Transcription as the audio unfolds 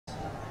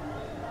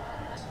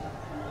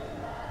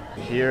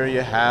Here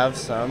you have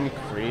some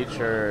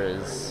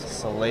creatures.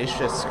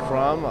 Salacious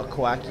crumb, a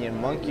Kowakian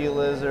monkey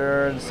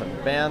lizard, some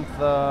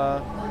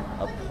bantha,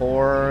 a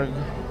porg,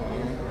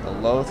 the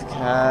Loth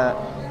cat,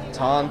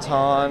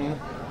 tauntaun,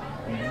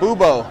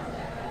 bubo,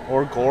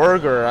 or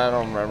gorg, or I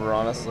don't remember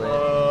honestly.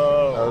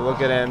 Oh, look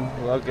at him,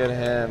 look at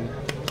him.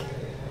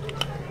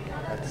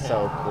 That's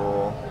so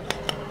cool.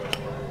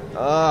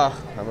 Ugh,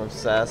 I'm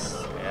obsessed.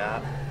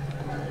 Yeah.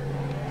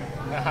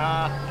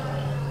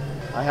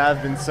 I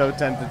have been so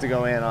tempted to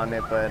go in on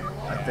it, but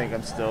I think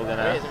I'm still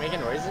gonna. Wait, is it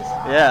making noises?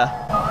 Yeah.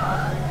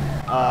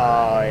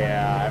 Oh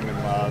yeah, I'm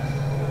in love.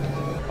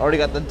 Already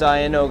got the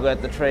dianoga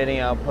at the trading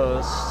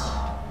outpost.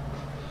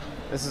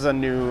 This is a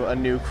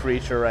new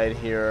creature right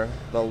here,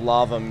 the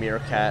lava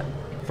meerkat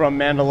from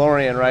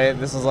Mandalorian, right?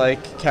 This is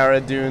like Cara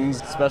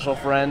Dune's special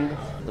friend,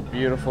 the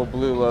beautiful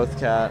blue Loth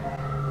cat.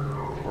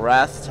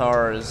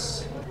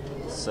 Rathtars,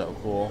 so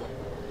cool.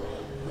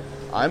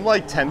 I'm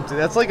like tempted.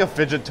 That's like a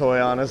fidget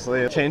toy,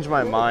 honestly. Changed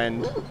my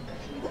mind.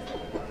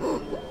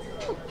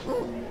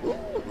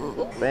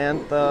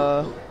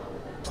 Bantha,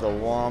 the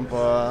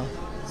Wampa.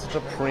 Such a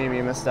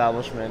premium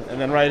establishment.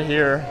 And then right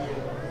here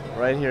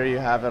you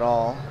have it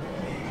all.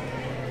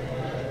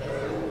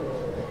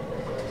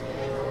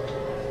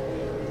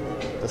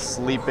 The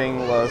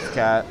sleeping Loth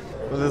cat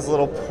with his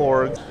little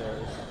porg.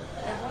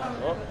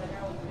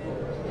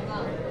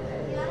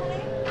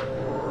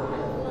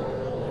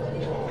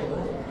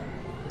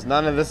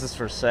 None of this is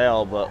for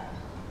sale, but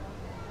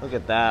look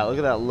at that. Look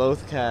at that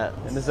Loth cat.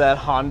 And is that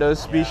Hondo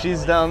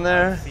species down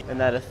there? And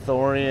that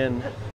Ithorian